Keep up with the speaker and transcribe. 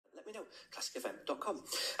know, classicfm.com.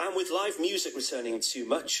 And with live music returning to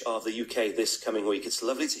much of the UK this coming week, it's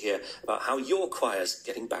lovely to hear about how your choir's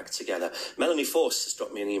getting back together. Melanie Force has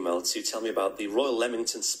dropped me an email to tell me about the Royal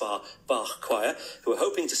Leamington Spa Bach Choir, who are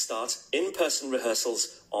hoping to start in-person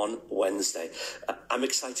rehearsals on Wednesday. I'm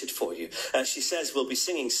excited for you. She says we'll be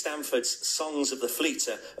singing Stamford's Songs of the Fleet,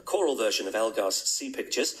 a choral version of Elgar's Sea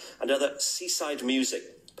Pictures, and other seaside music.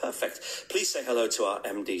 Perfect. Please say hello to our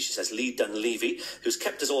MD, she says, Lee Dunleavy, who's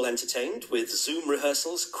kept us all entertained with Zoom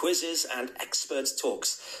rehearsals, quizzes and expert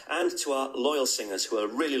talks, and to our loyal singers who are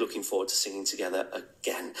really looking forward to singing together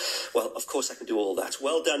again. Well, of course I can do all that.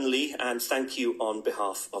 Well done, Lee, and thank you on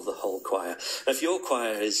behalf of the whole choir. Now, if your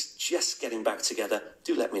choir is just getting back together,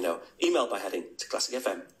 do let me know. Email by heading to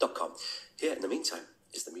classicfm.com. Here, in the meantime,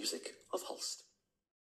 is the music of Holst.